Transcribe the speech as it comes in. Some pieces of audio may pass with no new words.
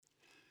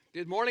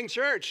Good morning,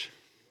 church.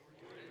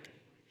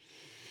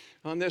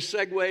 On this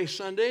Segue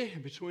Sunday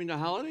between the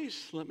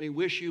holidays, let me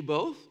wish you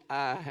both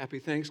a happy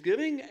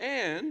Thanksgiving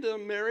and a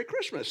Merry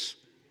Christmas.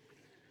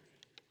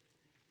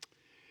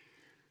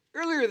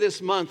 Earlier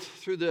this month,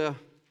 through the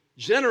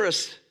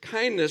generous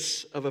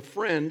kindness of a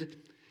friend,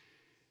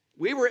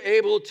 we were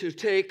able to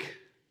take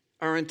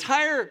our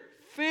entire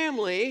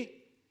family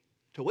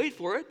to, wait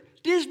for it,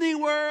 Disney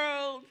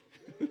World.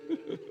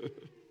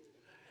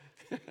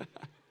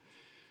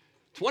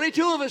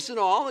 22 of us in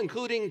all,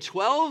 including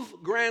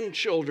 12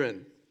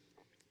 grandchildren.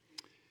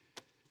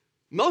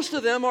 Most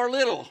of them are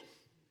little.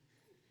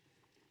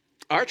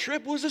 Our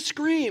trip was a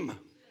scream.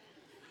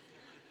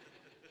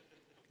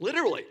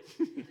 Literally.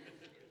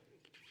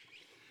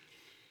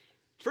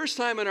 First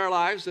time in our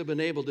lives I've been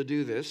able to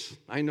do this.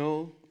 I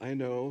know.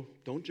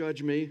 Don't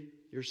judge me.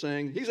 You're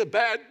saying, he's a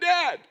bad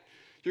dad.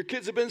 Your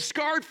kids have been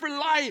scarred for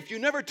life. You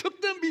never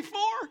took them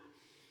before?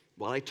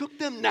 Well, I took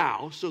them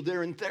now, so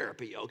they're in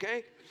therapy,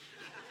 okay?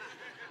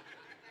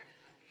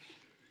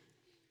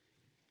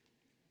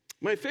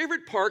 My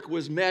favorite park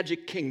was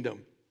Magic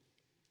Kingdom.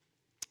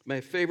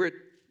 My favorite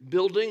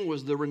building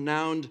was the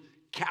renowned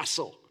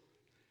castle.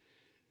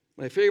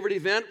 My favorite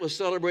event was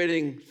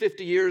celebrating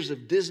 50 years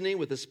of Disney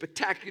with a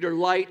spectacular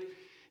light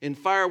and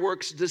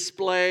fireworks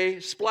display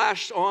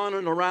splashed on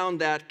and around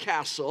that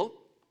castle.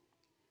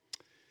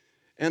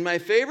 And my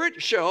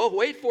favorite show,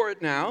 wait for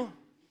it now,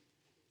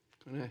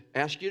 I'm going to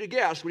ask you to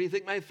guess. What do you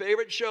think my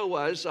favorite show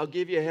was? I'll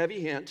give you a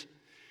heavy hint.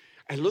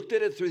 I looked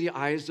at it through the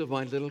eyes of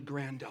my little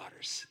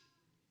granddaughters.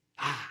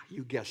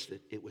 You guessed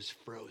it. It was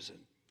Frozen.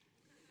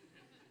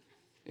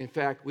 In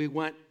fact, we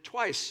went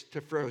twice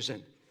to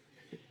Frozen.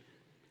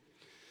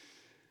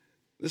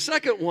 The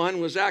second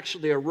one was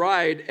actually a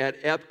ride at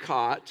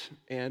Epcot,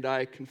 and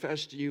I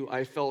confess to you,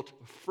 I felt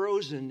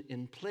frozen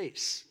in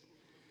place.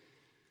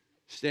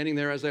 Standing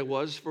there as I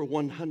was for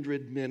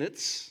 100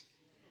 minutes,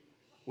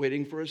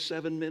 waiting for a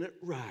 7-minute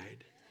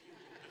ride.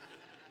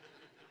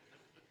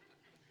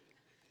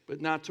 But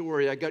not to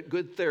worry, I got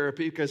good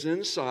therapy because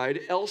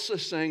inside, Elsa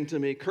sang to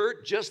me,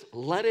 Kurt, just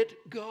let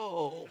it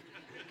go.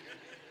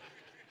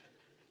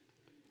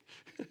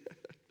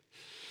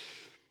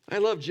 I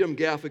love Jim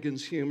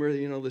Gaffigan's humor,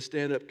 the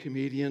stand-up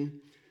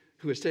comedian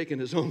who has taken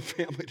his own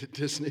family to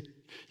Disney.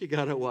 You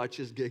got to watch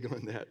his gig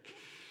on that.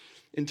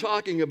 In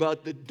talking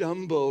about the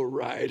Dumbo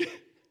ride,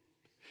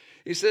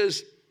 he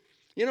says,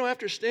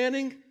 after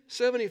standing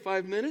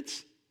 75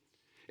 minutes,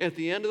 at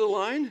the end of the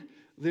line,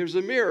 there's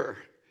a mirror.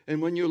 And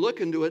when you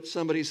look into it,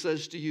 somebody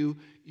says to you,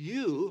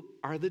 you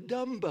are the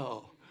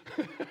Dumbo.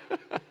 Now,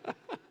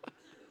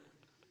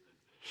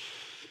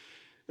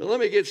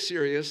 let me get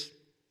serious.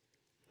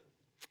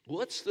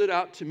 What stood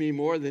out to me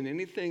more than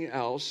anything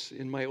else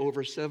in my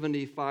over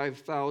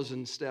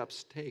 75,000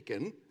 steps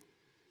taken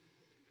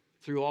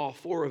through all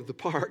 4 of the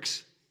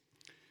parks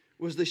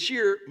was the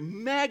sheer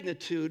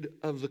magnitude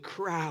of the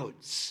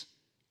crowds.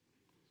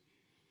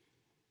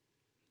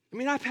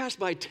 I passed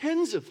by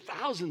tens of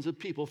thousands of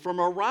people from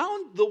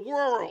around the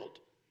world.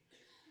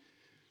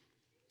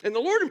 And the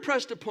Lord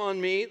impressed upon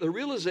me the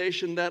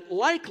realization that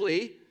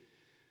likely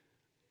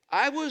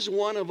I was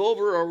one of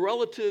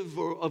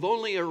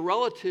only a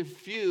relative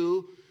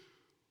few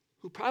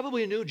who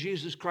probably knew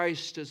Jesus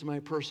Christ as my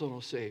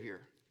personal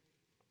Savior.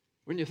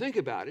 When you think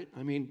about it,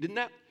 isn't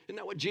that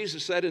what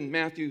Jesus said in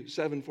Matthew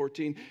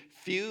 7:14?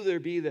 Few there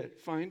be that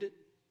find it.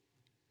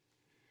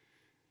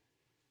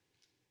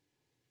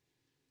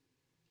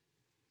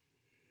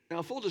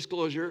 Now, full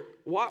disclosure,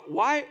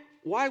 why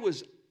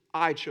was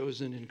I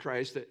chosen in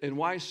Christ and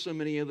why so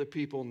many other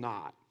people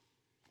not?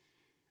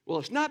 Well,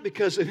 it's not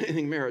because of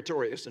anything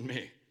meritorious in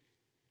me.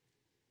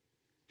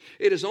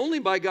 It is only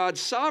by God's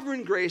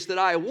sovereign grace that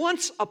I,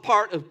 once a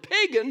part of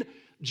pagan,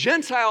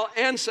 Gentile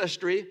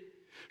ancestry,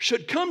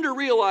 should come to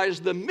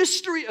realize the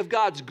mystery of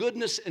God's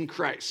goodness in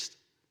Christ.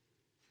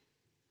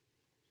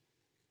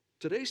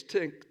 Today's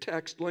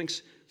text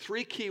links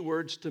 3 key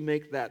words to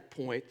make that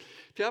point.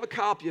 If you have a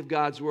copy of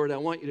God's Word, I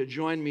want you to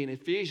join me in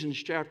Ephesians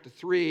chapter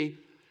 3,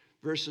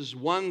 verses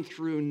 1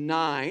 through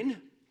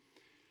 9.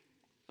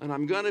 And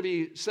I'm going to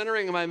be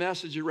centering my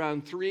message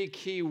around 3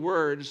 key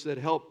words that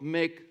help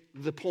make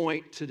the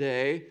point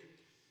today.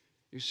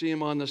 You see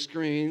them on the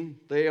screen.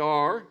 They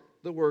are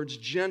the words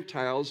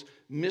Gentiles,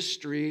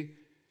 mystery,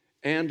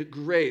 and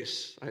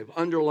grace. I've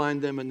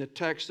underlined them in the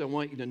text. I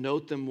want you to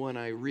note them when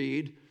I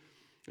read.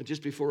 And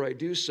just before I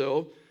do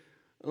so,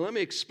 let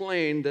me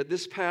explain that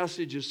this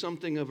passage is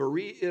something of a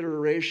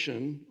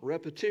repetition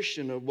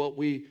of what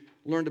we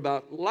learned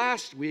about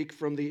last week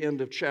from the end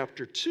of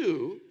chapter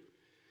 2.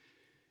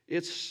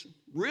 It's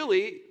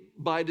really,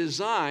 by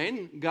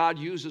design, God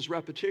uses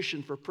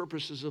repetition for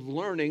purposes of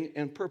learning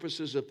and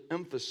purposes of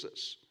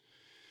emphasis.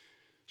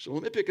 So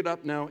let me pick it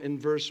up now in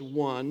verse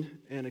 1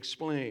 and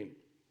explain.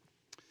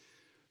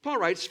 Paul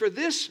writes, for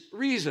this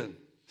reason,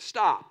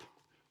 stop.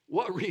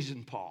 What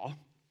reason, Paul?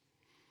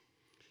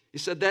 He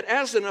said that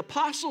as an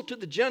apostle to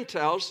the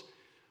Gentiles,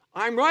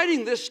 I'm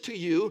writing this to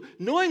you,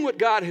 knowing what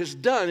God has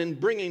done in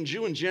bringing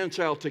Jew and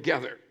Gentile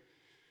together.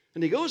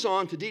 And he goes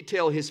on to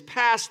detail his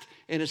past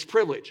and his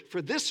privilege.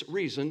 For this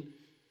reason,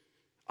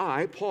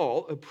 I,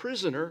 Paul, a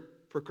prisoner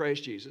for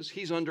Christ Jesus,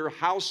 he's under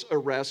house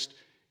arrest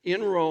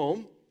in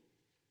Rome,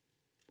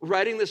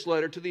 writing this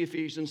letter to the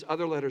Ephesians,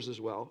 other letters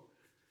as well.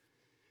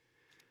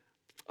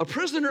 A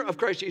prisoner of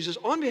Christ Jesus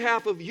on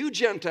behalf of you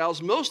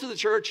Gentiles. Most of the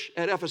church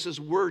at Ephesus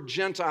were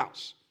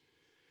Gentiles.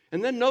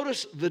 And then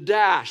notice the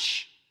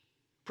dash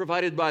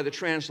provided by the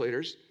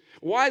translators.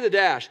 Why the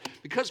dash?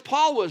 Because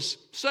Paul was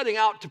setting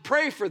out to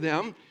pray for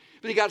them,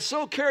 but he got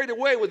so carried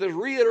away with his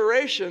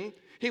reiteration,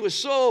 he was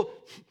so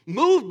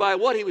moved by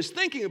what he was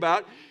thinking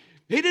about,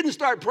 he didn't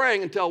start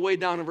praying until way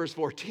down in verse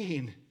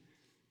 14.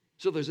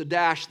 So there's a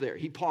dash there.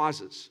 He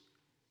pauses.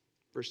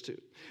 Verse 2.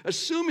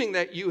 Assuming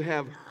that you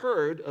have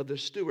heard of the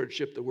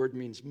stewardship, the word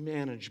means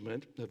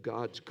management of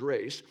God's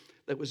grace,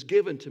 that was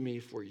given to me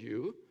for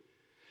you,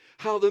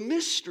 how the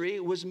mystery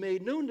was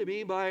made known to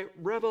me by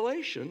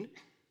revelation,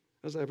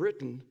 as I've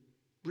written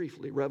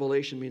briefly.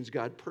 Revelation means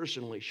God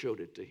personally showed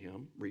it to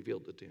him,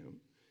 revealed it to him.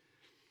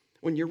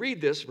 When you read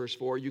this, verse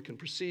 4, you can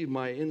perceive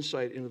my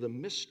insight into the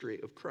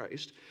mystery of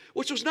Christ,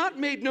 which was not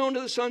made known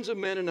to the sons of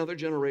men in other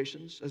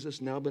generations, as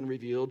has now been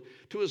revealed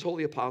to his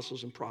holy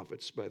apostles and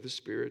prophets by the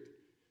Spirit,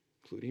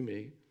 including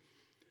me.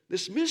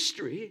 This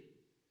mystery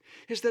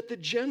is that the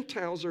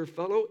Gentiles are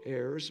fellow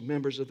heirs,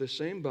 members of the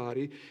same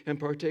body, and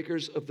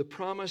partakers of the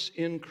promise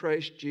in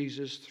Christ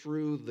Jesus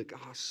through the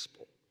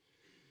gospel.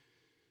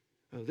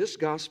 This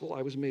gospel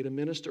I was made a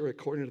minister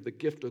according to the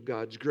gift of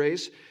God's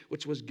grace,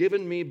 which was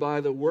given me by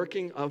the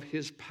working of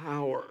his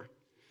power.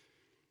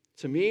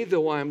 To me,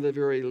 though I am the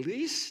very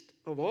least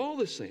of all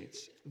the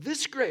saints,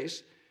 this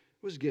grace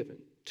was given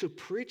to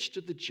preach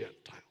to the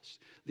Gentiles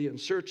the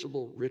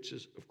unsearchable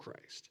riches of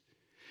Christ,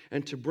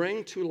 and to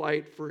bring to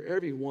light for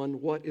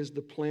everyone what is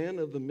the plan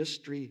of the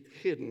mystery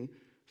hidden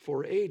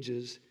for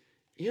ages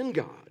in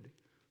God,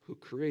 who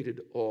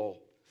created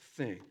all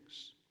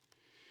things.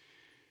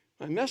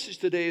 My message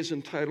today is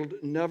entitled,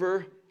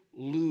 Never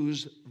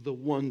Lose the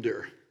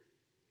Wonder.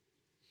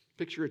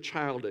 Picture a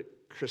child at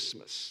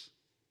Christmas.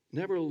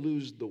 Never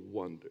lose the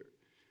wonder.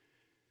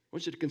 I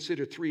want you to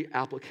consider three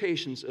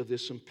applications of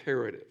this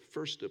imperative.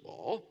 First of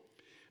all,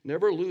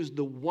 never lose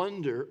the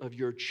wonder of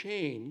your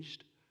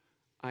changed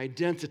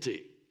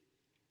identity.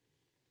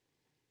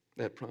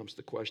 That prompts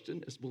the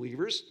question, as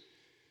believers,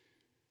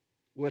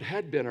 what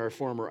had been our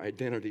former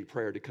identity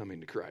prior to coming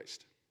to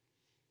Christ?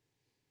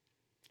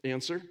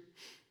 Answer,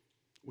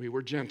 we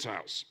were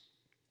Gentiles.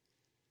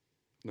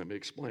 Let me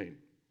explain.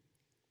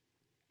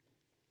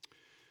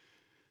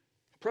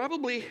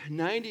 Probably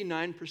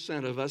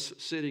 99% of us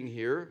sitting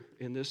here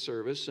in this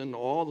service, and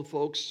all the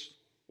folks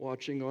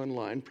watching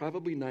online,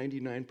 probably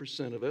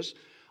 99% of us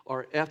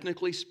are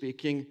ethnically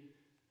speaking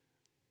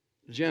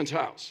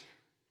Gentiles.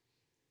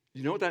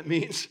 You know what that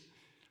means?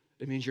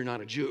 It means you're not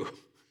a Jew.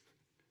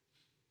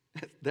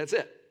 That's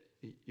it.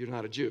 You're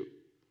not a Jew.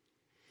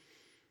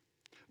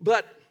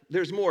 But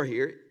there's more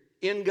here.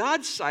 In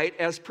God's sight,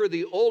 as per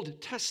the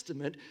Old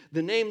Testament,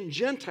 the name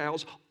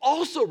Gentiles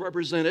also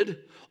represented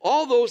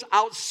all those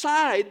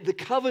outside the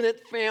covenant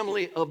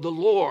family of the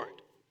Lord.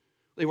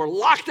 They were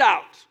locked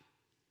out.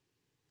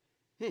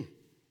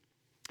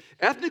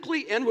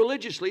 Ethnically and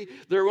religiously,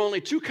 there were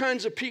only two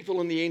kinds of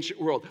people in the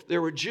ancient world.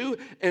 There were Jew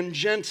and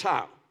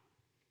Gentile.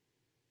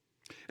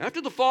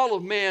 After the fall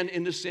of man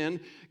into sin,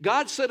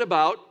 God set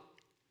about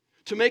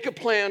to make a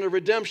plan of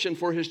redemption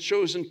for his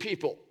chosen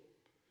people.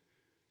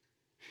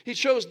 He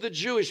chose the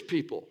Jewish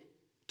people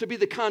to be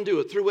the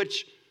conduit through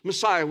which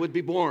Messiah would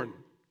be born,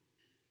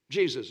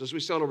 Jesus, as we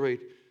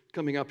celebrate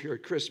coming up here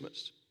at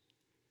Christmas.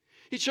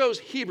 He chose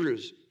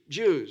Hebrews,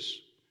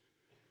 Jews.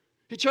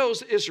 He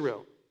chose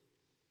Israel.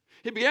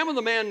 He began with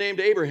a man named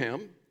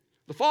Abraham.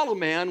 The fall of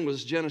man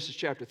was Genesis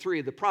chapter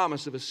 3. The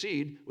promise of a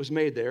seed was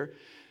made there.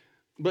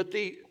 But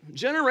the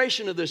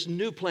generation of this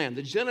new plan,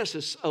 the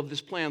genesis of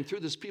this plan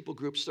through this people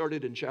group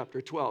started in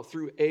chapter 12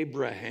 through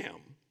Abraham.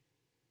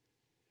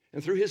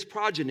 And through his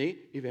progeny,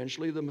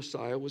 eventually the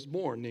Messiah was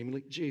born,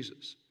 namely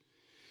Jesus.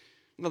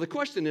 Now the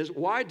question is,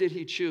 why did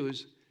he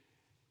choose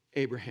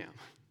Abraham?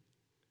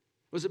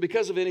 Was it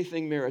because of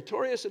anything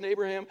meritorious in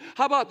Abraham?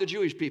 How about the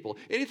Jewish people?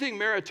 Anything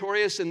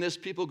meritorious in this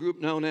people group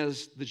known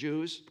as the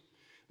Jews?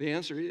 The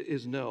answer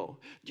is no.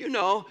 Do you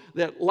know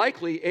that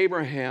likely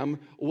Abraham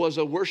was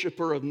a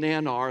worshiper of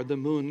Nannar, the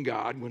moon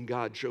god, when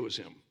God chose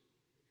him?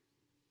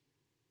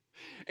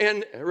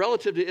 And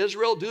relative to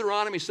Israel,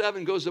 Deuteronomy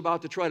 7 goes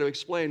about to try to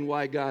explain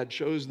why God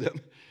chose them.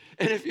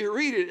 And if you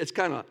read it, it's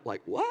kind of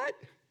like, what?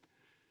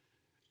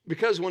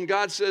 Because when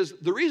God says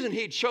the reason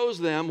he chose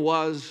them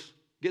was,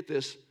 get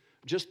this,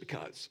 just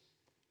because.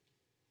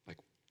 Like,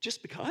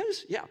 just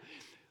because? Yeah.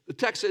 The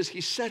text says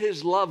he set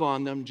his love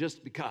on them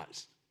just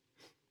because.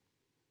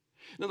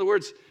 In other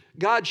words,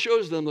 God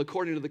chose them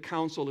according to the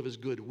counsel of his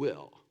good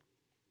will.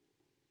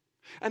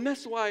 And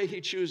that's why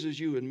he chooses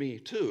you and me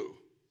too.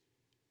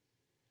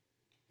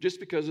 Just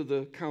because of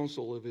the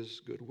counsel of his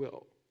good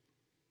will.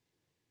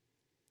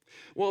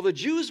 While the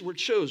Jews were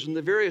chosen,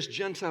 the various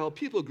Gentile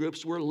people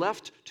groups were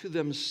left to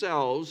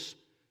themselves.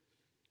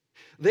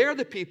 They're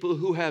the people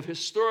who have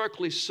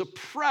historically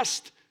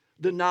suppressed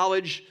the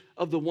knowledge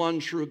of the one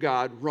true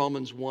God,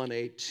 Romans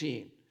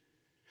 1:18.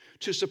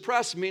 To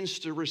suppress means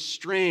to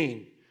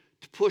restrain,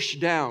 to push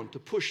down, to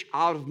push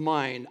out of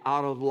mind,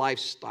 out of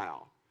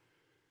lifestyle.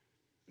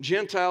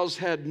 Gentiles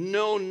had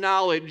no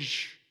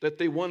knowledge that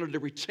they wanted to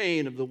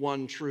retain of the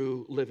one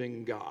true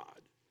living God.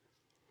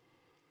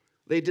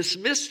 They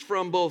dismissed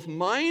from both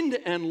mind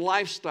and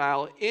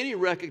lifestyle any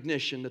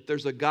recognition that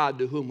there's a God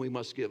to whom we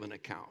must give an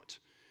account.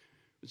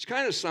 Which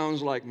kind of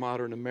sounds like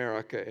modern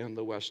America and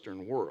the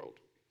Western world.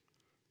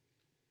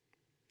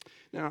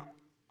 Now,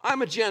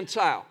 I'm a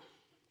Gentile,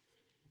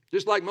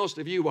 just like most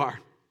of you are.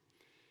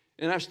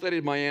 And I've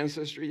studied my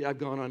ancestry. I've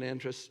gone on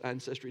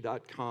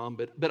Ancestry.com,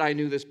 but I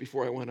knew this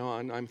before I went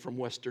on. I'm from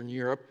Western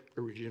Europe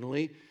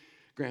originally.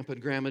 Grandpa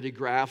and Grandma de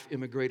Graaf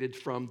immigrated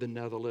from the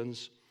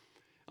Netherlands.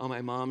 On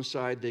my mom's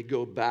side, they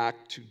go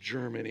back to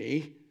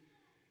Germany.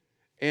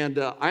 And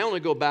I only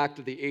go back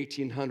to the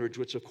 1800s,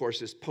 which of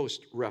course is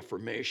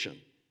post-Reformation.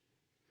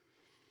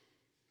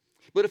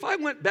 But if I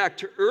went back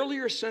to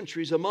earlier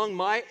centuries among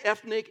my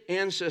ethnic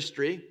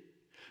ancestry,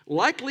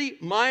 likely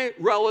my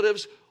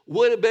relatives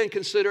would have been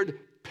considered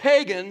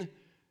pagan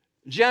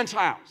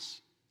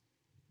Gentiles.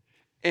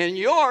 And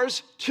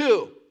yours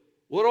too.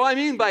 What do I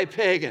mean by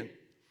pagan?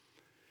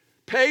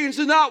 Pagans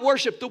do not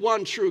worship the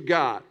one true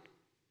God.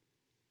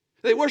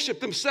 They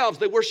worship themselves.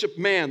 They worship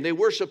man. They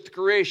worship the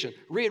creation.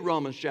 Read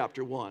Romans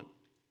chapter 1.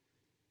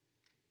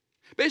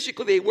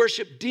 Basically, they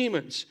worship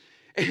demons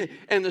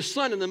and the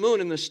sun and the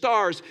moon and the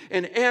stars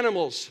and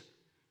animals.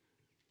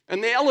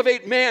 And they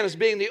elevate man as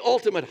being the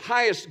ultimate,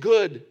 highest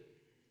good.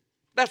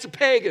 That's a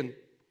pagan.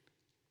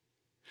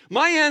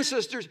 My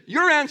ancestors,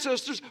 your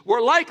ancestors,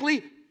 were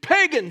likely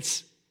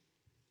pagans.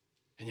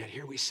 And yet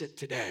here we sit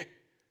today,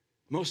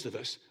 most of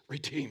us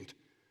redeemed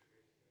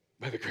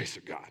by the grace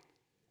of God.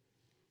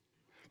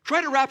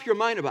 Try to wrap your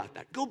mind about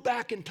that. Go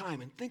back in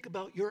time and think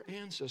about your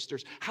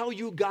ancestors, how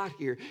you got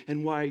here,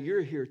 and why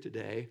you're here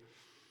today.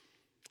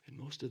 And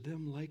most of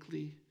them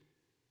likely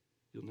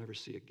you'll never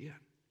see again.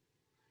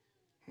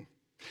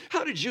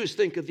 How did Jews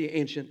think of the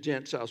ancient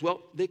Gentiles?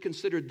 Well, they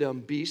considered them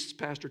beasts.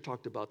 Pastor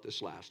talked about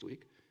this last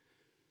week.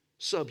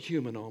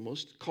 Subhuman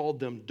almost. Called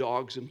them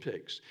dogs and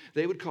pigs.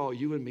 They would call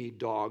you and me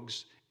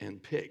dogs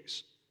and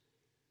pigs.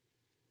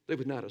 They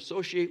would not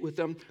associate with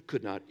them,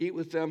 could not eat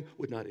with them,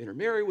 would not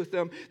intermarry with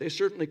them. They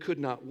certainly could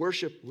not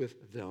worship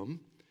with them.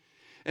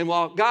 And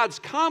while God's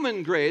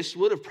common grace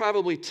would have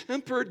probably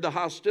tempered the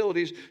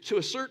hostilities to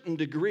a certain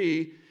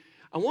degree,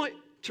 I want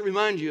to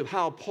remind you of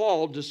how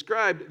Paul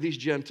described these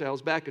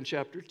Gentiles back in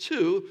chapter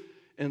 2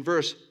 and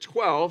verse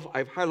 12.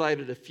 I've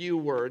highlighted a few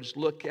words.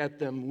 Look at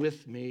them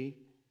with me.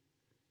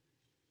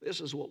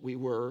 This is what we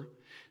were: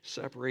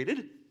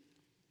 separated,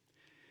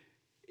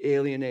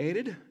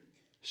 alienated,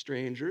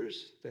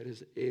 strangers, that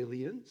is,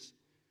 aliens,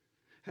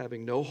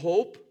 having no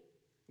hope,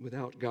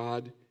 without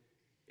God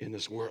in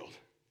this world.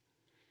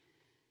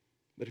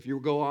 But if you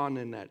go on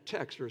in that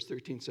text, verse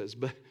 13 says,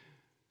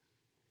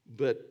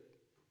 but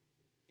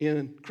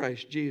in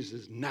Christ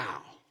Jesus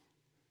now,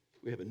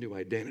 we have a new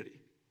identity.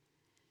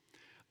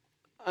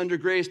 Under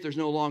grace, there's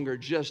no longer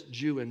just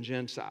Jew and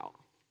Gentile.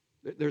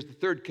 There's the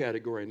third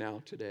category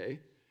now today.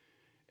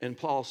 And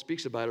Paul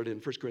speaks about it in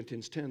 1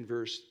 Corinthians 10,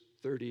 verse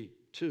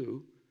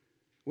 32,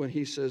 when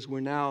he says we're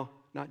now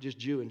not just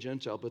Jew and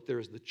Gentile, but there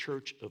is the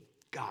church of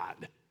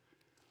God.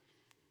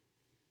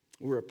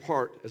 We're a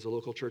part, as a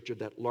local church, of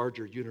that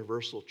larger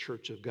universal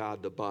church of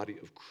God, the body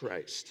of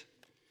Christ.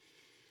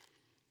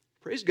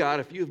 Praise God,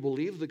 if you have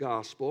believed the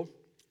gospel,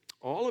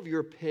 all of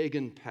your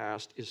pagan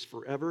past is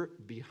forever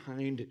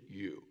behind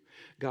you.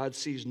 God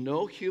sees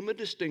no human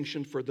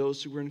distinction for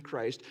those who are in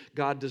Christ.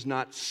 God does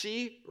not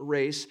see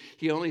race.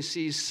 He only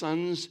sees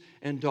sons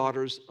and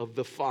daughters of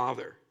the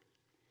Father.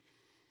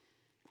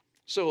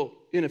 So,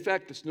 in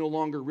effect, it's no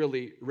longer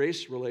really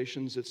race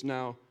relations. It's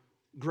now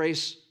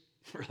grace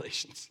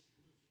relations.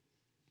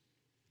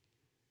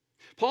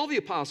 Paul the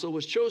Apostle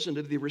was chosen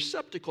to be the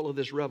receptacle of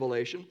this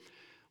revelation,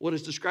 what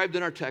is described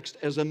in our text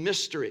as a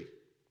mystery.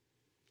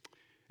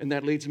 And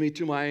that leads me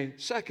to my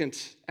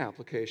second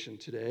application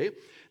today.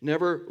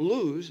 Never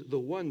lose the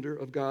wonder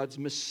of God's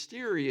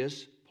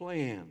mysterious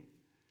plan.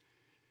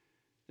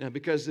 Now,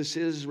 because this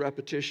is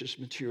repetitious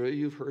material,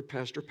 you've heard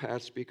Pastor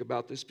Pat speak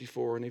about this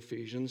before in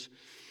Ephesians.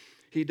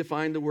 He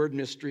defined the word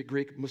mystery,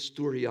 Greek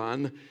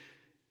mysterion.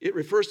 It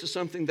refers to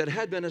something that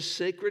had been a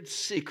sacred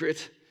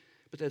secret,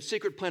 but that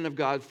secret plan of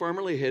God,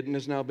 formerly hidden,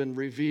 has now been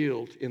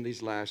revealed in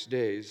these last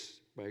days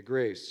by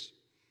grace.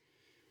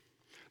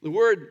 The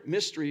word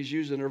mystery is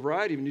used in a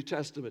variety of New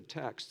Testament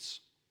texts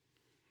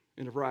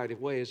in a variety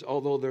of ways,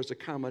 although there's a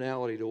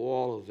commonality to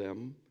all of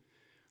them.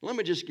 Let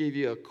me just give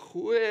you a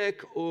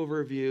quick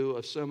overview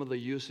of some of the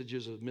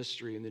usages of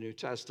mystery in the New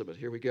Testament.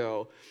 Here we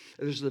go.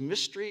 There's the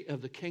mystery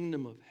of the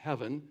kingdom of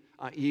heaven,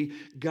 i.e.,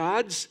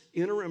 God's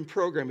interim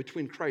program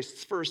between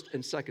Christ's first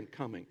and second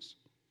comings.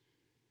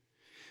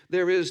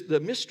 There is the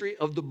mystery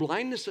of the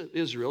blindness of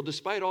Israel,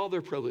 despite all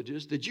their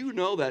privileges. Did you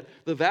know that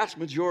the vast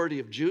majority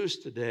of Jews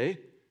today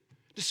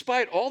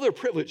despite all their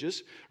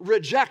privileges,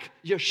 reject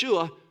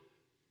Yeshua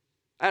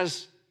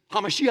as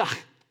HaMashiach,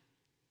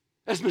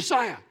 as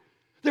Messiah.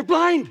 They're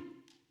blind.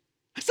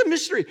 That's a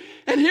mystery.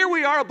 And here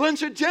we are, a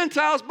bunch of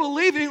Gentiles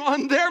believing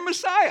on their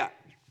Messiah.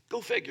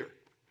 Go figure.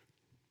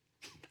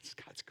 That's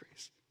God's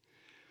grace.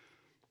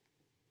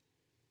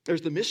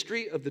 There's the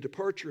mystery of the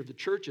departure of the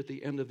church at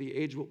the end of the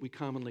age, what we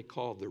commonly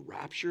call the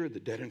rapture. The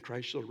dead in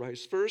Christ shall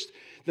rise first.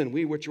 Then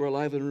we which are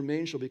alive and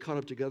remain shall be caught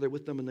up together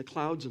with them in the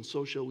clouds, and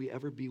so shall we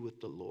ever be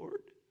with the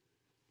Lord.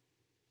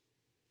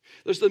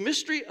 There's the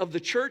mystery of the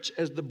church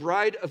as the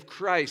bride of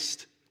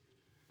Christ.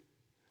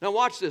 Now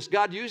watch this.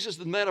 God uses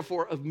the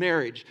metaphor of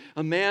marriage.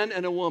 A man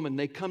and a woman,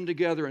 they come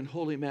together in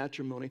holy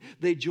matrimony.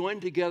 They join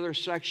together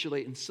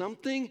sexually, and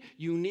something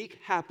unique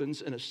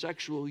happens in a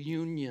sexual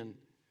union.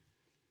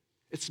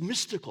 It's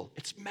mystical.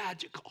 It's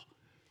magical.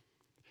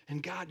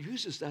 And God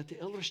uses that to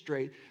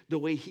illustrate the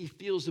way he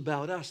feels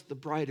about us, the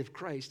bride of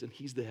Christ, and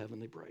he's the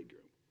heavenly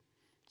bridegroom.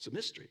 It's a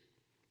mystery.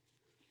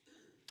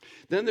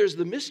 Then there's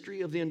the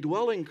mystery of the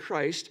indwelling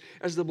Christ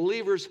as the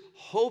believer's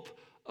hope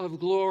of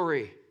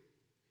glory.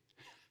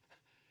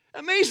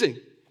 Amazing.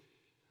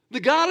 The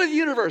God of the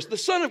universe, the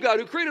Son of God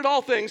who created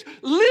all things,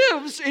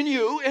 lives in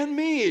you and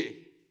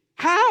me.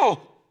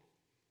 How?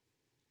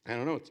 I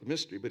don't know, it's a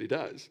mystery, but he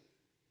does.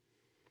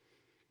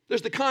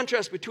 There's the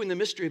contrast between the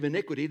mystery of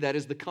iniquity, that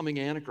is the coming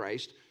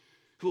Antichrist,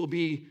 who will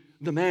be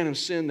the man of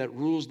sin that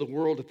rules the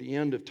world at the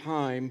end of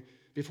time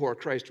before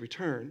Christ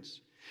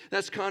returns.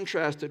 That's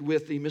contrasted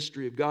with the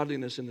mystery of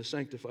godliness in the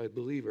sanctified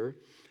believer.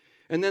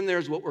 And then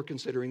there's what we're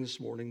considering this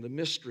morning, the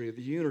mystery of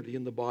the unity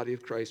in the body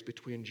of Christ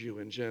between Jew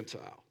and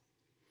Gentile.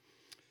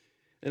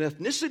 An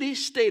ethnicity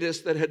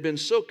status that had been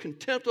so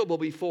contemptible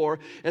before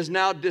is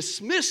now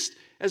dismissed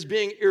as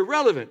being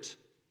irrelevant.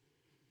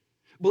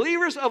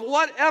 Believers of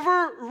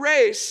whatever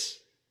race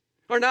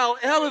are now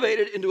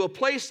elevated into a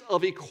place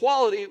of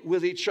equality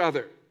with each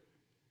other.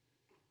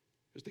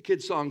 As the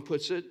kid song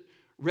puts it,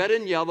 red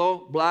and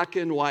yellow, black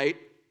and white.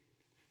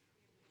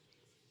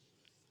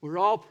 We're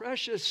all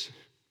precious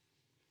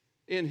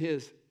in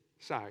his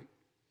sight.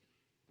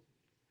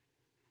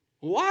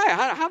 Why?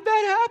 How'd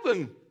that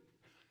happen?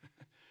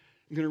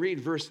 I'm going to read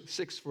verse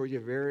 6 for you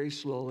very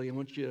slowly. I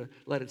want you to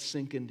let it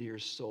sink into your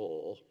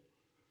soul.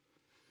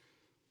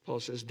 Paul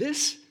says,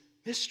 this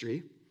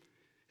mystery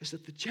is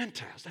that the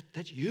Gentiles,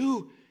 that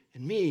you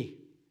and me,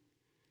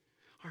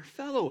 are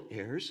fellow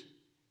heirs,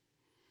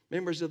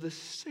 members of the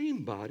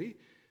same body,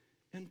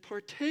 and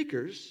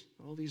partakers,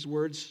 all these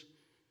words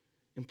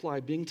imply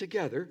being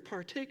together,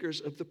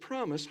 partakers of the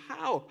promise.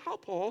 How? How,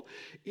 Paul?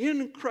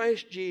 In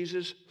Christ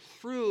Jesus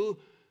through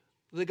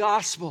the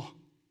gospel.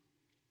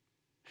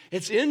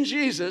 It's in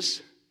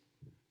Jesus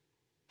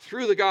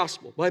through the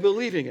gospel, by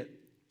believing it.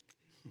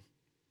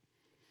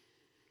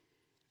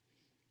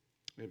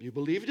 Have you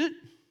believed it?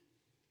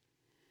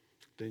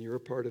 Then you're a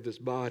part of this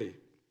body.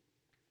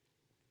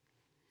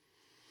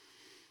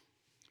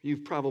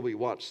 You've probably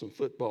watched some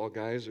football,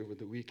 guys, over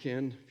the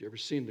weekend. Have you ever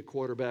seen the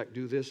quarterback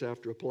do this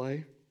after a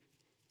play?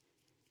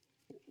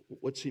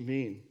 What's he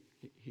mean?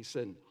 He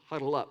said,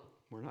 huddle up.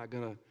 We're not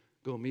going to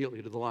go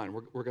immediately to the line.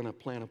 We're going to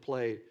plan a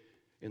play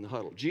in the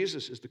huddle.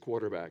 Jesus is the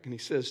quarterback, and he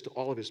says to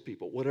all of his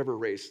people, whatever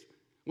race,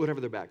 whatever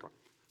their background,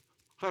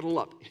 huddle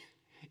up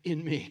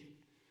in me.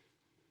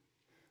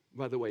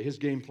 By the way, his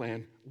game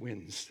plan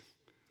wins.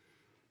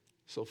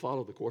 So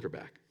follow the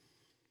quarterback.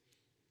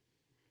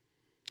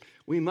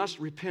 We must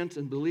repent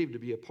and believe to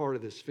be a part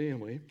of this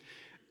family.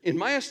 In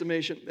my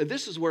estimation,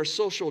 this is where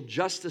social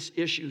justice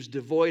issues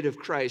devoid of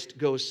Christ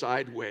go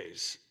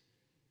sideways.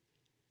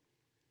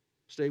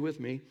 Stay with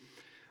me.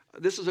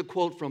 This is a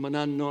quote from an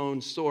unknown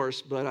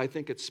source, but I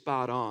think it's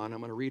spot on. I'm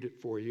going to read it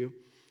for you.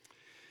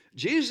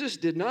 Jesus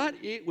did not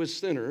eat with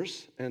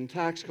sinners and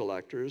tax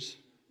collectors,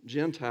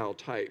 Gentile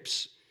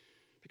types,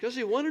 because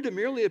he wanted to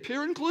merely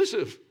appear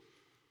inclusive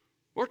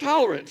or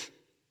tolerant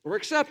or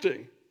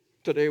accepting,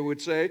 today we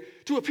would say,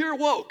 to appear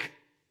woke.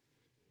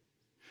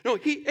 No,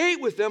 he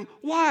ate with them.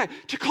 Why?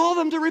 To call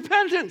them to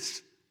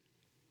repentance.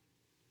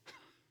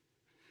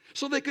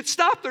 So they could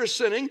stop their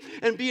sinning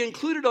and be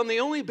included on the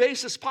only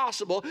basis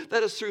possible,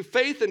 that is through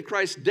faith in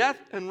Christ's death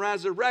and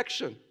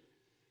resurrection.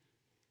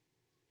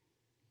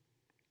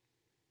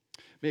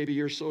 Maybe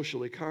you're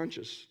socially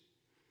conscious.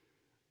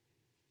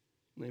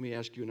 Let me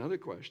ask you another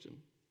question.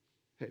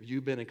 Have you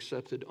been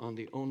accepted on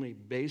the only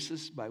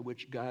basis by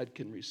which God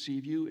can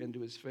receive you into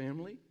his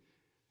family?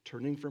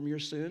 Turning from your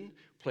sin,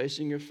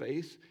 placing your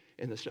faith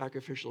in the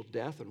sacrificial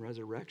death and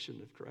resurrection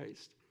of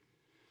Christ?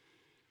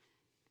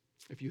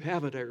 If you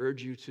haven't, I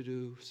urge you to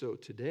do so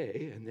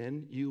today, and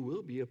then you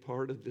will be a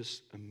part of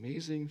this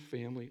amazing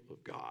family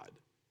of God.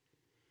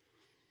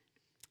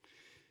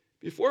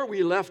 Before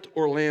we left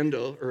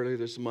Orlando earlier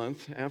this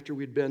month, after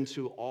we'd been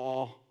to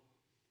all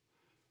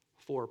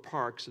 4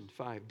 parks in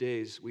 5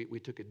 days, we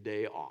took a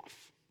day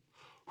off.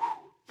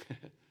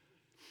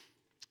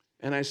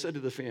 And I said to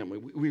the family,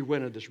 we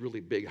rented this really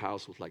big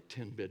house with like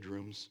 10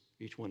 bedrooms.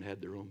 Each one had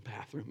their own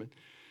bathroom.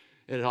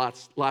 It had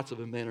lots of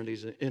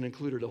amenities and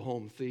included a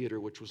home theater,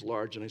 which was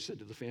large. And I said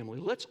to the family,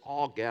 let's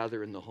all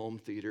gather in the home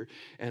theater.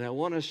 And I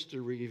want us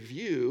to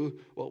review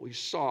what we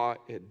saw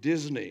at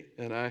Disney.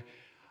 And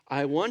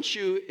I want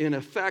you, in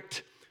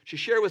effect, to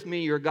share with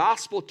me your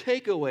gospel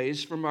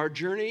takeaways from our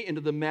journey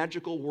into the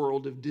magical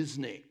world of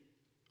Disney.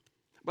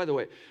 By the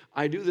way,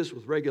 I do this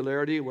with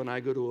regularity when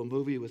I go to a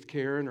movie with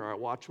Karen or I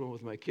watch one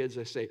with my kids.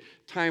 I say,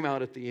 time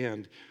out at the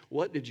end.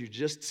 What did you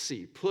just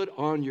see? Put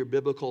on your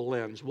biblical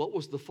lens. What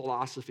was the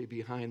philosophy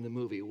behind the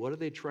movie? What are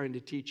they trying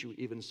to teach you,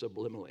 even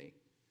subliminally?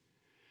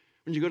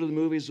 When you go to the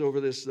movies over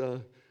this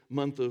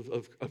month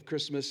of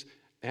Christmas,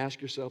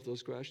 ask yourself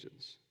those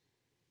questions.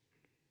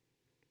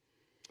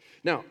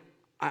 Now,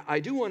 I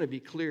do want to be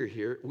clear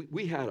here.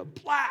 We had a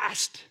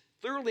blast,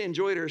 thoroughly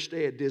enjoyed our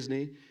stay at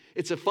Disney.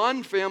 It's a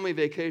fun family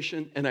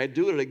vacation, and I'd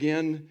do it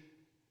again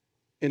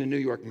in a New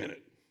York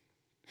minute.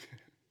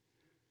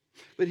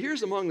 But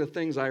here's among the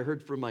things I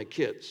heard from my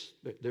kids.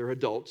 They're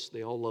adults.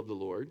 They all love the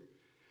Lord.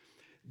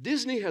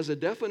 Disney has a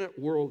definite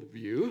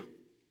worldview.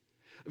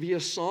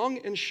 Via song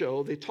and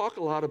show, they talk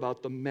a lot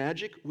about the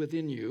magic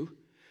within you,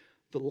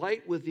 the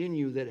light within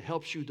you that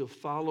helps you to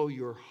follow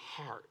your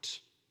heart.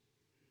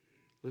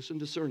 Listen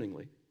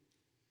discerningly.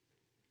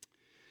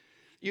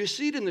 You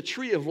see it in the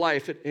tree of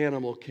life at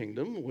Animal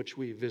Kingdom, which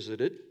we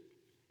visited,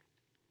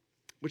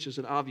 which is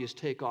an obvious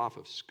takeoff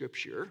of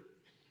Scripture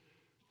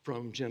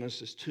from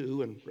Genesis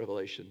 2 and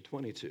Revelation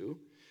 22.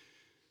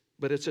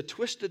 But it's a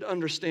twisted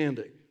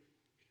understanding.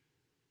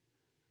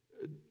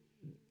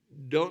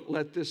 Don't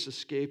let this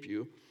escape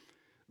you.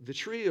 The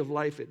tree of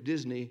life at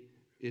Disney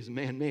is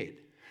man-made.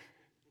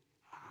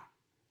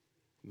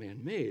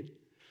 Man-made.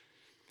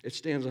 It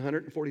stands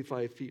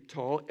 145 feet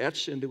tall.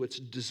 Etched into its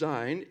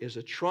design is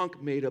a trunk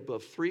made up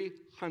of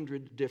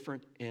 300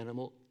 different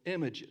animal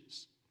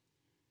images.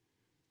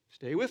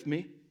 Stay with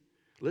me.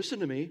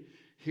 Listen to me.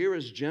 Here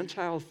is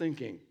Gentile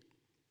thinking.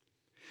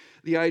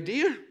 The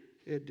idea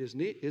at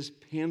Disney is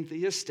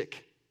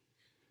pantheistic.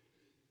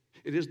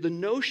 It is the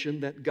notion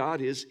that God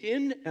is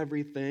in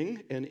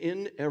everything and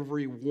in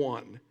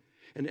everyone.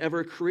 And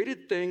every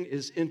created thing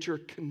is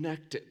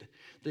interconnected.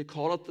 They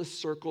call it the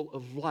circle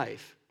of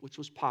life, which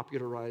was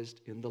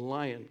popularized in The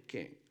Lion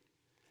King.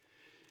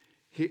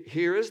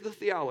 Here is the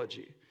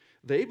theology.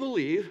 They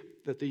believe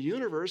that the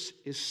universe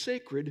is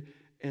sacred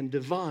and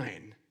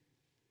divine,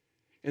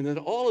 and that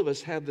all of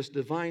us have this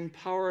divine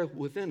power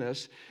within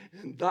us,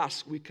 and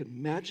thus we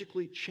can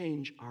magically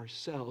change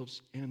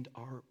ourselves and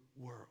our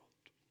world.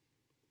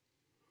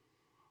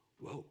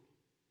 Whoa.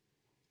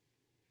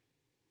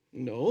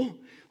 No,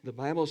 the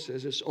Bible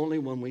says it's only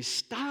when we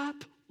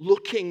stop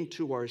looking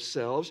to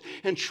ourselves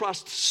and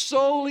trust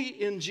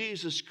solely in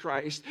Jesus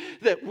Christ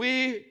that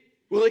we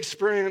will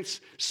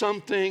experience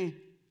something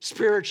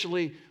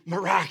spiritually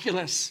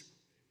miraculous.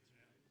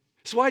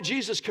 That's why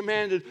Jesus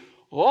commanded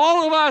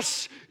all of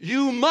us,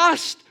 you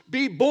must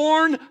be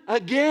born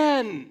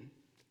again.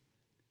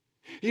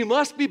 You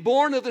must be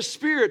born of the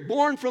Spirit,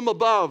 born from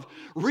above,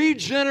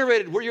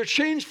 regenerated, where you're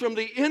changed from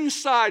the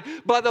inside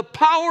by the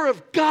power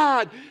of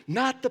God,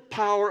 not the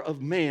power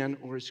of man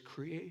or his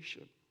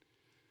creation.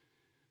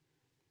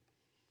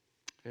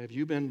 Have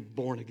you been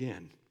born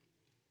again?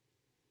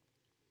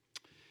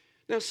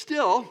 Now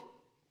still,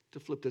 to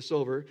flip this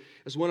over,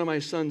 as one of my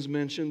sons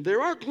mentioned,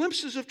 there are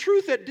glimpses of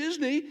truth at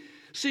Disney.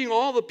 Seeing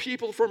all the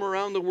people from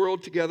around the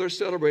world together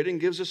celebrating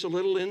gives us a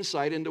little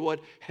insight into what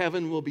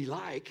heaven will be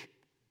like.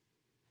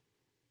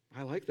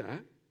 I like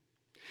that.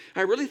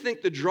 I really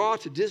think the draw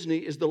to Disney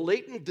is the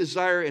latent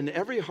desire in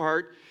every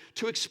heart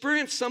to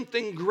experience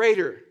something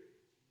greater.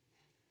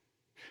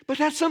 But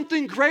that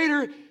something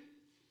greater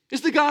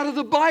is the God of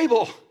the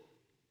Bible.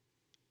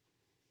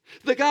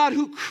 The God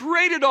who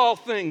created all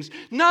things,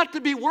 not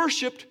to be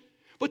worshiped,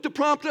 but to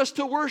prompt us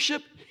to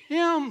worship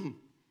Him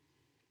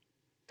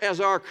as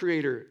our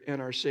Creator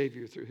and our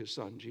Savior through His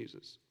Son,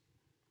 Jesus.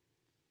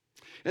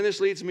 And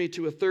this leads me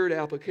to a third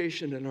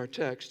application in our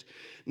text.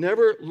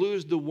 Never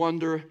lose the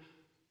wonder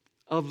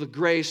of the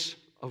grace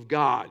of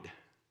God.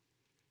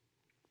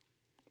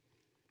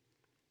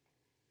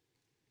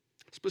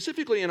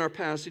 Specifically in our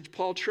passage,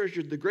 Paul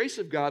treasured the grace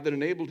of God that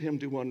enabled him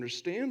to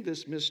understand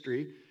this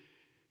mystery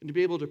and to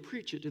be able to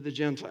preach it to the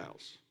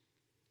Gentiles.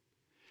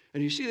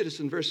 And you see that it's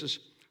in verses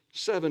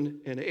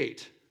 7 and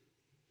 8.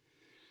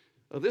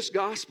 Of this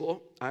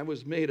gospel, I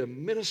was made a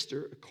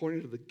minister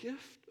according to the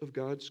gift of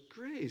God's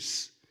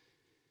grace,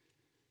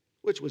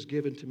 which was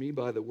given to me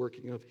by the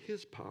working of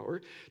His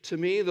power. To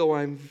me, though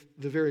I'm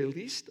the very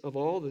least of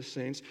all the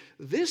saints,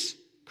 this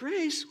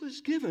grace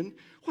was given.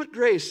 What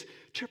grace?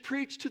 To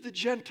preach to the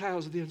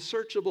Gentiles the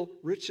unsearchable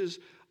riches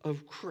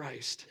of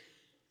Christ.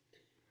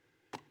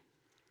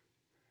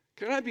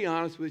 Can I be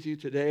honest with you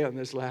today on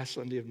this last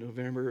Sunday of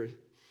November?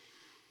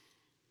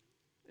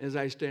 As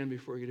I stand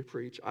before you to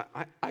preach,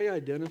 I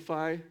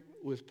identify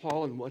with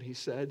Paul and what he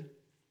said.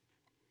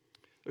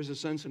 There's a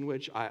sense in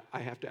which I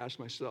have to ask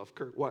myself,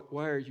 Kurt,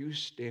 why are you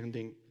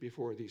standing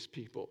before these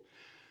people?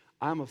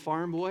 I'm a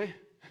farm boy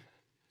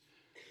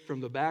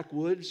from the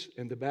backwoods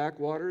and the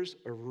backwaters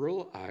of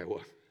rural Iowa.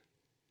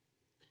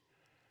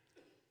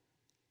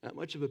 Not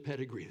much of a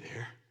pedigree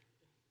there.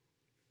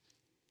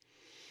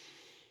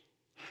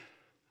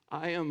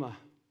 I'm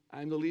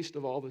the least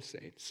of all the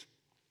saints.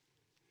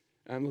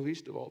 I'm the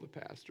least of all the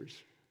pastors.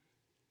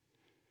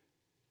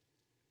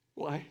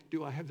 Why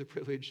do I have the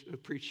privilege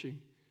of preaching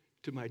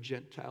to my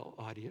Gentile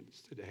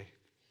audience today?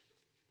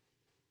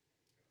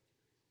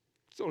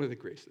 It's only the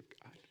grace of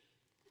God.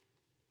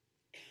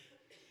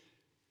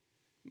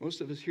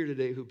 Most of us here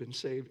today who've been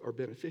saved are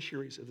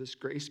beneficiaries of this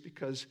grace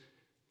because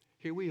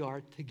here we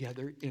are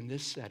together in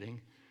this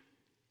setting,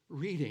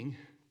 reading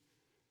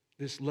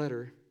this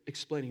letter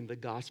explaining the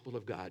gospel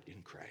of God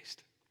in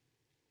Christ.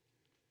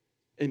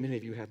 And many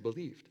of you have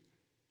believed.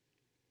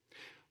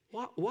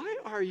 Why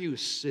are you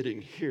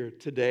sitting here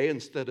today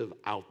instead of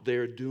out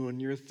there doing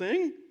your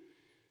thing,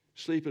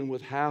 sleeping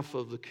with half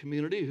of the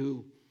community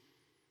who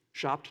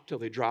shopped till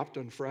they dropped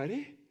on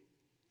Friday?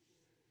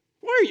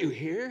 Why are you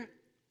here?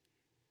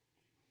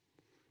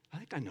 I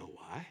think I know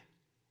why.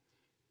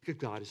 Because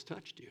God has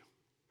touched you.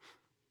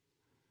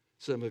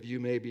 Some of you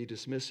may be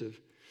dismissive.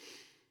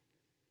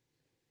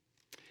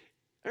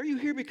 Are you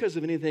here because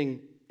of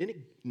any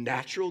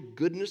natural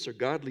goodness or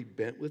godly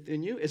bent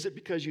within you? Is it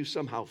because you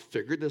somehow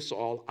figured this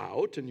all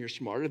out and you're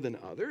smarter than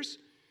others?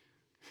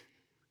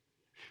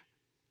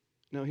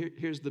 No,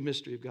 here's the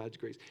mystery of God's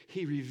grace.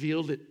 He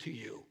revealed it to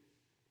you.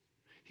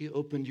 He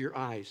opened your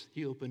eyes.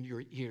 He opened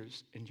your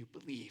ears, and you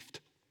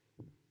believed.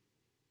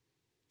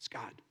 It's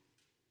God.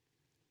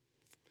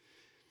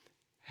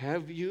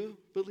 Have you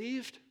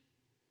believed?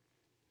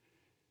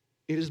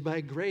 It is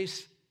by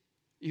grace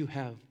you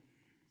have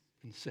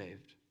been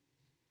saved.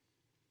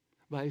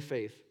 By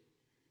faith.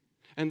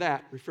 And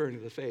that, referring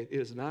to the faith, it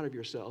is not of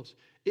yourselves.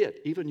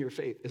 It, even your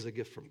faith, is a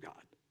gift from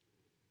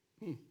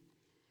God.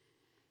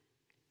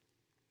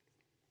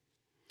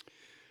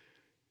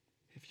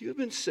 If you have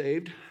been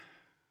saved, I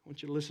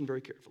want you to listen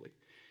very carefully.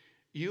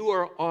 You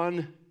are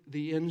on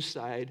the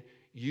inside.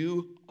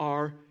 You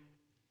are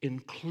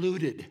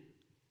included.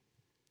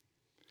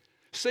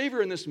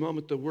 Savor in this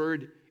moment the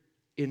word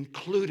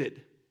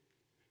included.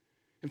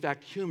 In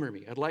fact, humor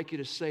me. I'd like you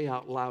to say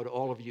out loud,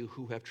 all of you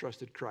who have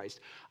trusted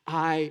Christ,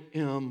 I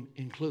am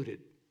included.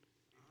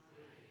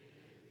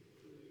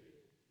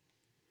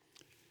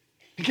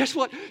 And guess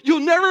what? You'll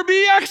never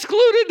be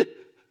excluded.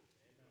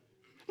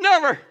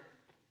 Never.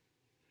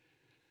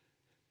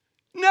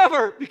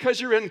 Never, because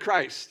you're in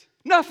Christ.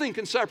 Nothing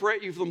can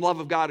separate you from the love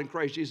of God in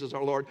Christ Jesus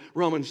our Lord.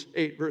 Romans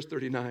 8, verse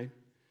 39.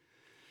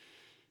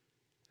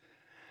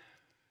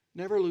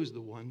 Never lose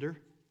the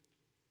wonder.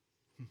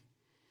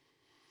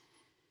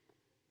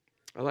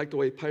 I like the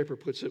way Piper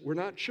puts it. We're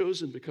not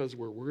chosen because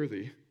we're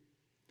worthy.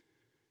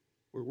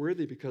 We're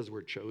worthy because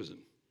we're chosen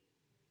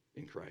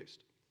in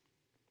Christ.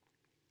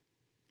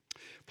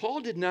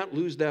 Paul did not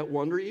lose that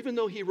wonder, even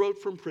though he wrote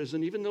from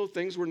prison, even though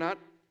things were not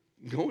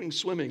going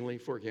swimmingly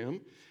for him.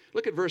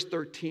 Look at verse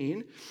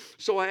 13.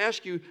 So I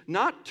ask you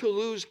not to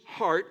lose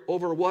heart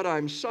over what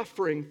I'm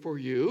suffering for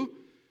you,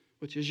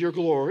 which is your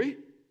glory.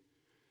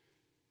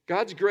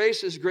 God's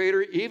grace is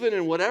greater even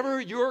in whatever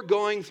you're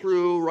going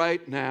through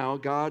right now.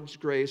 God's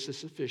grace is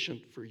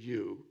sufficient for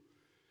you.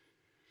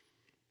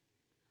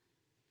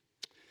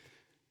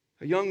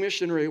 A young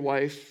missionary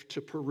wife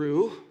to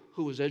Peru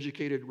who was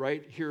educated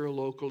right here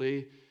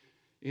locally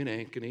in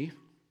Ankeny,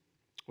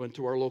 went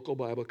to our local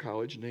Bible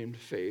college named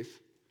Faith,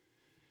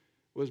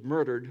 was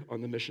murdered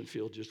on the mission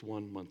field just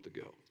 1 month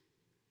ago.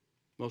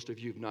 Most of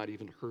you have not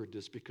even heard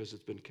this because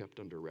it's been kept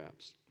under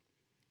wraps.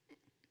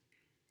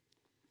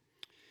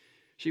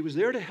 She was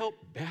there to help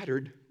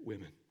battered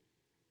women,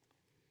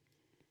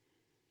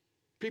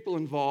 people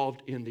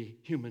involved in the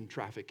human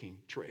trafficking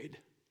trade,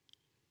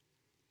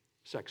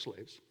 sex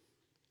slaves.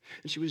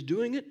 And she was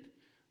doing it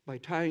by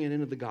tying it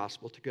into the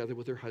gospel together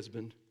with her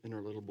husband and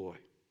her little boy.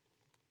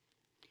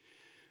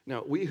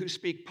 Now, we who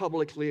speak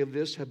publicly of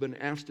this have been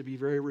asked to be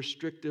very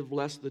restrictive,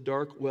 lest the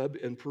dark web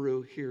in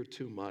Peru hear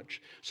too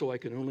much. So I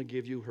can only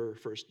give you her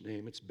first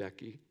name. It's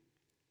Becky.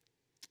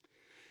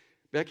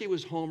 Becky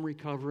was home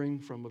recovering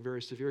from a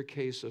very severe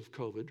case of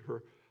COVID.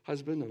 Her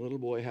husband and little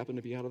boy happened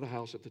to be out of the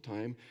house at the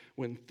time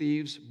when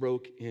thieves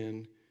broke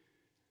in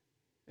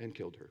and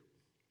killed her.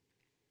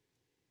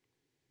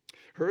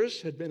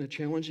 Hers had been a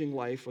challenging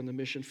life on the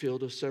mission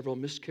field of several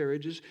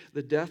miscarriages,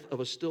 the death of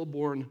a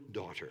stillborn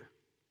daughter.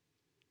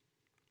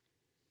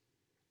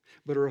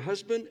 But her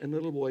husband and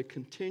little boy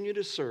continue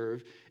to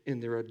serve in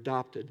their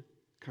adopted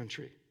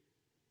country.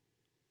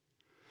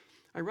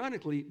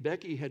 Ironically,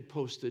 Becky had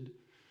posted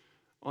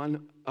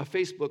on a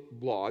Facebook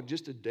blog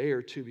just a day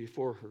or two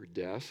before her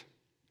death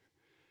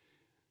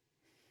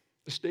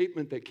a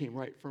statement that came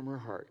right from her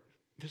heart.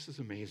 This is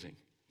amazing.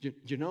 Do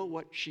you know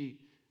what she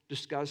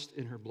discussed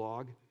in her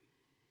blog?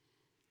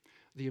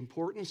 The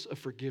importance of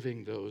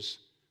forgiving those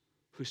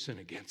who sin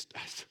against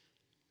us.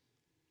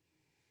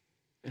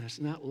 And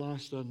it's not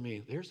lost on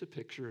me. There's a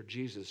picture of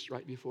Jesus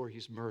right before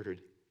he's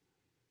murdered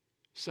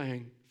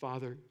saying,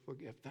 Father,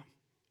 forgive them.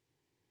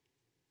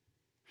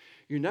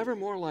 You're never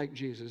more like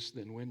Jesus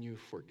than when you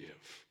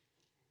forgive.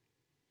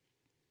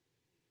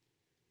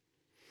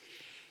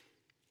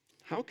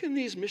 How can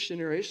these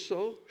missionaries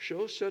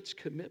show such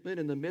commitment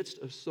in the midst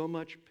of so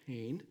much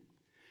pain?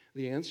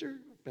 The answer,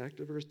 back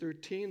to verse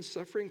 13,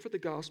 suffering for the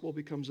gospel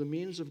becomes a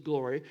means of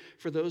glory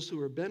for those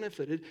who are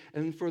benefited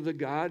and for the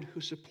God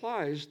who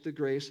supplies the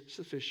grace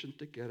sufficient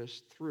to get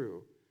us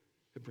through.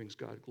 It brings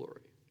God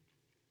glory.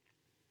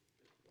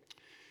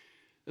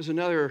 There's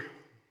another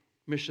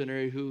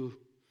missionary who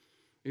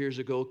years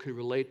ago could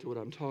relate to what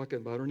I'm talking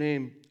about. Her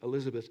name,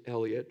 Elizabeth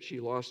Elliot. She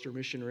lost her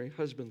missionary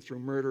husband through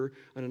murder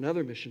on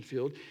another mission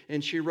field,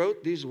 and she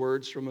wrote these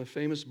words from a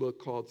famous book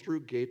called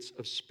Through Gates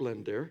of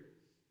Splendor.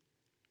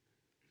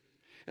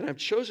 And I've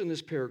chosen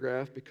this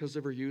paragraph because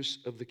of her use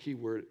of the key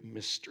word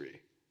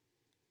mystery.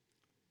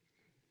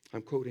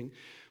 I'm quoting,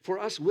 "For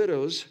us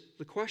widows,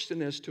 the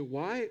question as to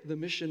why the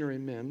missionary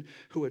men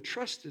who had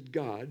trusted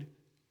God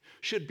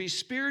should be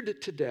speared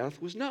to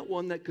death was not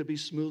one that could be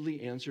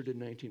smoothly answered in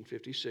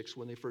 1956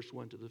 when they first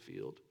went to the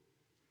field,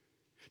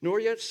 nor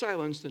yet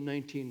silenced in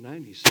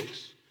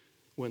 1996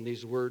 when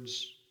these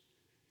words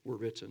were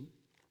written.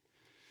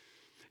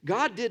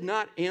 God did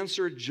not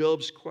answer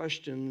Job's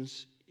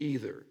questions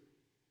either.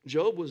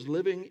 Job was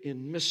living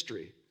in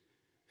mystery,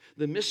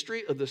 the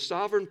mystery of the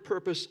sovereign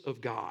purpose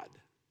of God.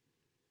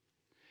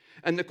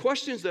 And the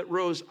questions that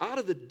rose out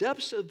of the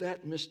depths of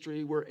that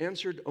mystery were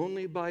answered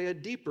only by a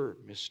deeper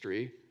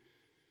mystery,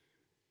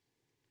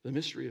 the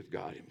mystery of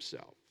God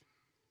himself.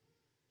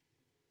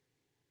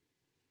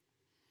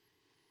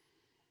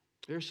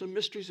 There are some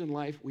mysteries in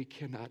life we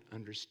cannot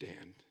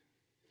understand,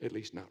 at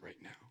least not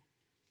right now.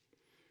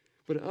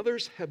 But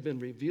others have been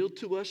revealed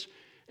to us,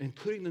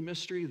 including the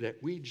mystery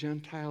that we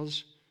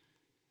Gentiles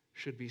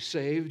should be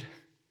saved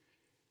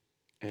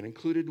and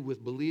included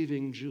with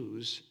believing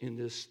Jews in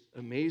this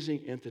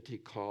amazing entity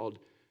called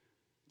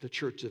the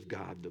Church of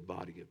God, the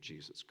body of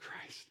Jesus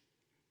Christ.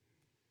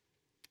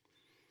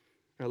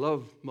 I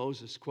love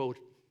Moses' quote,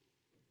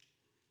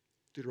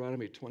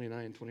 Deuteronomy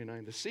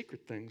 29:29, "The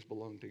secret things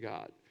belong to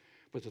God,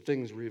 but the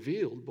things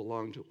revealed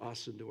belong to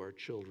us and to our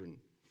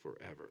children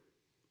forever."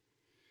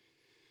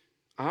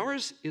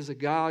 Ours is a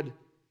God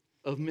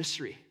of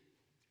mystery,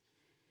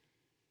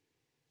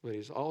 but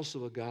he's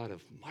also a God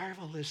of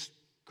marvelous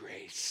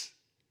grace.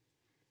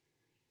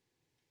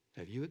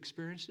 Have you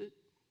experienced it?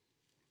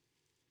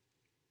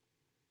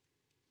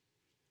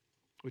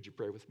 Would you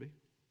pray with me?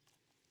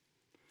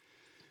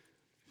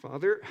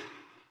 Father,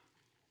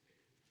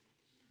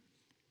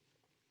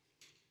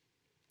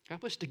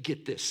 help us to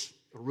get this,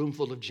 a room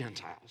full of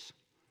Gentiles.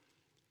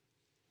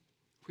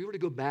 If we were to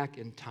go back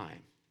in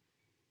time,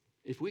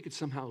 if we could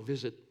somehow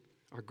visit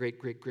our great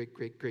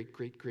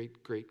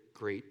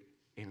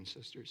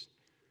ancestors,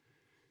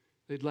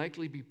 they'd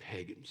likely be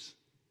pagans,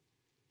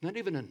 not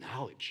even a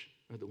knowledge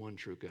of the one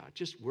true God,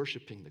 just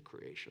worshiping the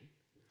creation.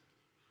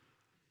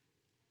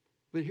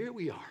 But here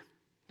we are,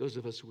 those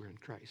of us who are in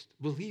Christ,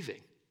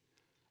 believing.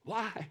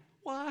 Why?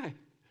 Why?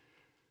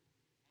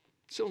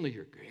 It's only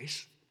your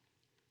grace.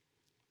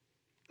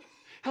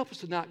 Help us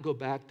to not go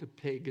back to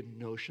pagan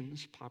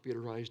notions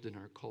popularized in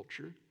our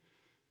culture.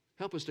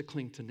 Help us to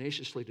cling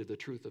tenaciously to the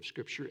truth of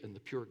Scripture and the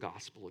pure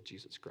gospel of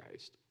Jesus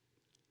Christ.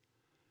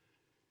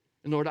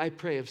 And Lord, I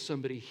pray if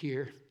somebody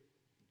here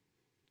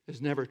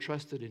has never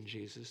trusted in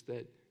Jesus,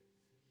 that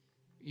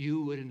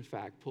you would in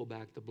fact pull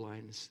back the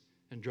blinds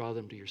and draw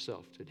them to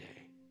yourself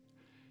today.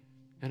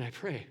 And I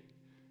pray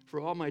for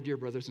all my dear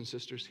brothers and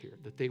sisters here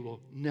that they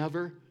will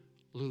never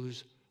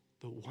lose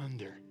the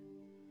wonder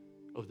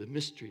of the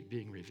mystery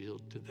being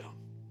revealed to them.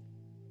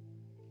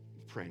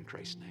 I pray in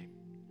Christ's name.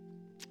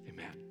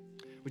 Amen.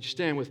 Would you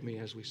stand with me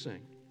as we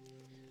sing?